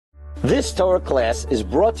This Torah class is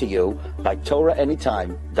brought to you by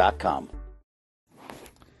TorahAnytime.com.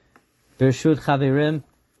 Bereshut Chaverim.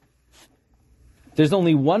 There's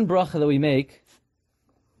only one bracha that we make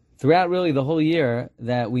throughout really the whole year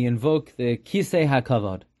that we invoke the Kisei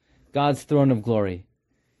HaKavod, God's throne of glory.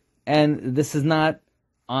 And this is not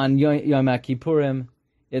on Yom Kippurim,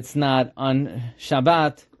 it's not on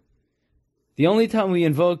Shabbat. The only time we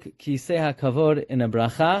invoke Kisei HaKavod in a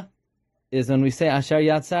bracha is when we say Asher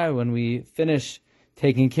Yatzar, when we finish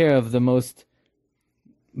taking care of the most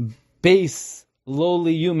base,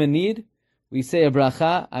 lowly human need. We say a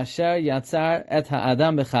bracha, Asher Yatzar et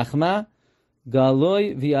ha'adam b'chachma,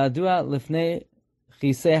 galoi v'yadua lifnei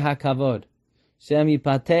Kisei HaKavod, shem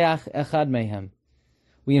yipateach echad mehem.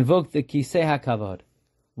 We invoke the Kisei HaKavod.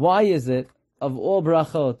 Why is it, of all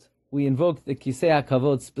brachot, we invoke the Kisei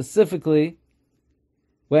HaKavod specifically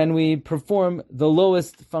when we perform the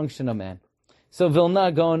lowest function of man? So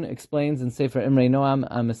Vilna Gaon explains in Sefer Imrei Noam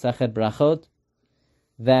Mesachet Brachot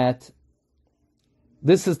that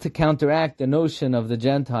this is to counteract the notion of the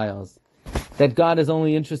Gentiles that God is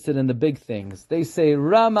only interested in the big things. They say,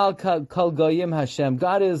 Ram al kol goyim Hashem,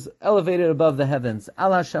 God is elevated above the heavens,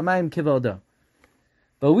 al hashamayim kivodo.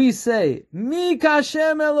 But we say, Mi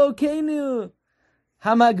kashem Elokeinu,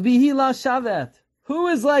 hamagbihi la shavet. Who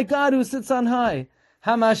is like God who sits on high?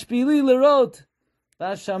 Hamashpili lerot,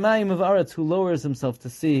 v'ashamayim of aretz, who lowers himself to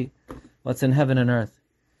see what's in heaven and earth.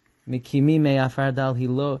 Mikimi me'afar dal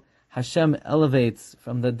hilo, Hashem elevates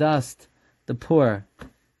from the dust the poor.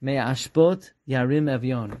 Me'ashbot yarim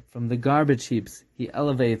evyon, from the garbage heaps he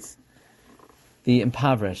elevates the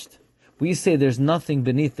impoverished. We say there's nothing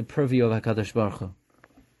beneath the purview of HaKadosh Baruch Hu.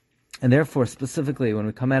 And therefore, specifically, when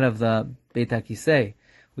we come out of the Beit HaKisei,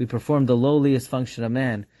 we perform the lowliest function of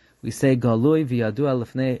man. We say, Galui v'yadua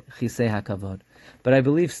lefnei Kisei HaKavod. But I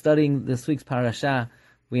believe studying this week's Parshah,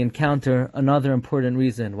 we encounter another important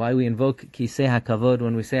reason why we invoke Kisei HaKavod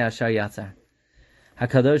when we say Asher Yatzar.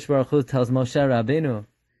 HaKadosh Baruch Hu tells Moshe Rabbeinu,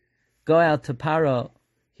 go out to Paro,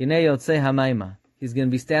 Hinei yotzei hamayma. He's going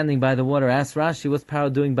to be standing by the water. Ask Rashi, what's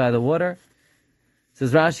Paro doing by the water?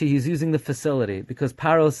 Says Rashi, he's using the facility, because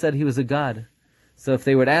Paro said he was a god. So if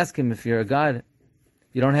they would ask him, if you're a god,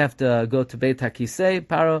 you don't have to go to Beit HaKisei,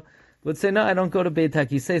 Paro would say, no, I don't go to Beit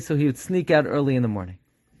HaKisei, so he would sneak out early in the morning.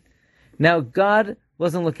 Now, God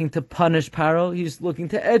wasn't looking to punish Paro, he was looking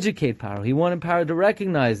to educate Paro. He wanted Paro to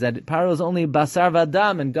recognize that Paro is only Basar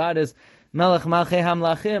Vadam, and God is Melech Malchei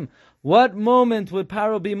Hamlachim. What moment would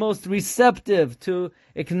Paro be most receptive to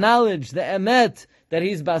acknowledge the emet, that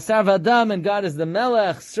he's Basar Vadam and God is the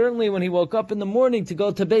Melech? Certainly when he woke up in the morning to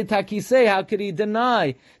go to Beit HaKisei, how could he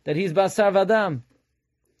deny that he's Basar Vadam?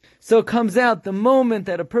 So it comes out, the moment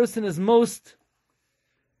that a person is most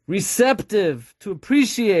receptive to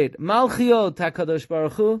appreciate Malchiot HaKadosh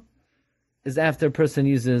Baruch Hu is after a person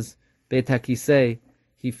uses Beit HaKisei.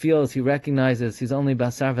 He feels, he recognizes he's only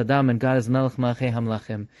Basar Vadam and God is Melech Malchei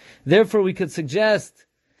Hamlachim. Therefore we could suggest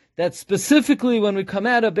that specifically when we come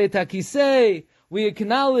out of Beit HaKisei, we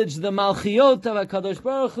acknowledge the Malchiot of HaKadosh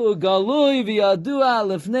Baruch Hu, Galui v'yadua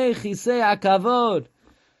lefnei Kisei HaKavod.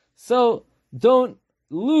 So don't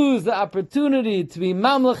lose the opportunity to be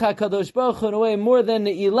Mamlech HaKadosh Baruch Hu in a way more than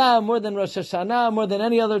Ne'ilah, more than Rosh Hashanah, more than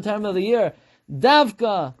any other time of the year.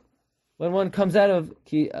 Davka, when one comes out of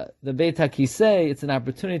the Beit HaKisei, it's an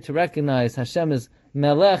opportunity to recognize Hashem is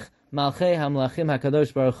Melech Malchei Hamlachim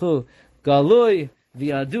HaKadosh Baruch Hu, Galui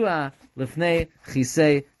v'yadua lefnei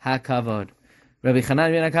Kisei HaKavod. Rabbi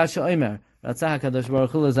Chanan ben Akasha Omer, Ratzah HaKadosh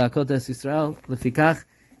Baruch Hu lezakot es Yisrael, lefikach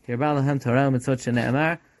hirba lahem Torah u'mitzvot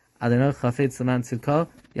shene'emar, Adonai chafetz l'man tzidko,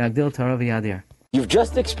 yagdil Torah v'yadir. You've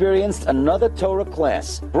just experienced another Torah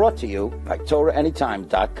class brought to you by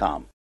TorahAnytime.com.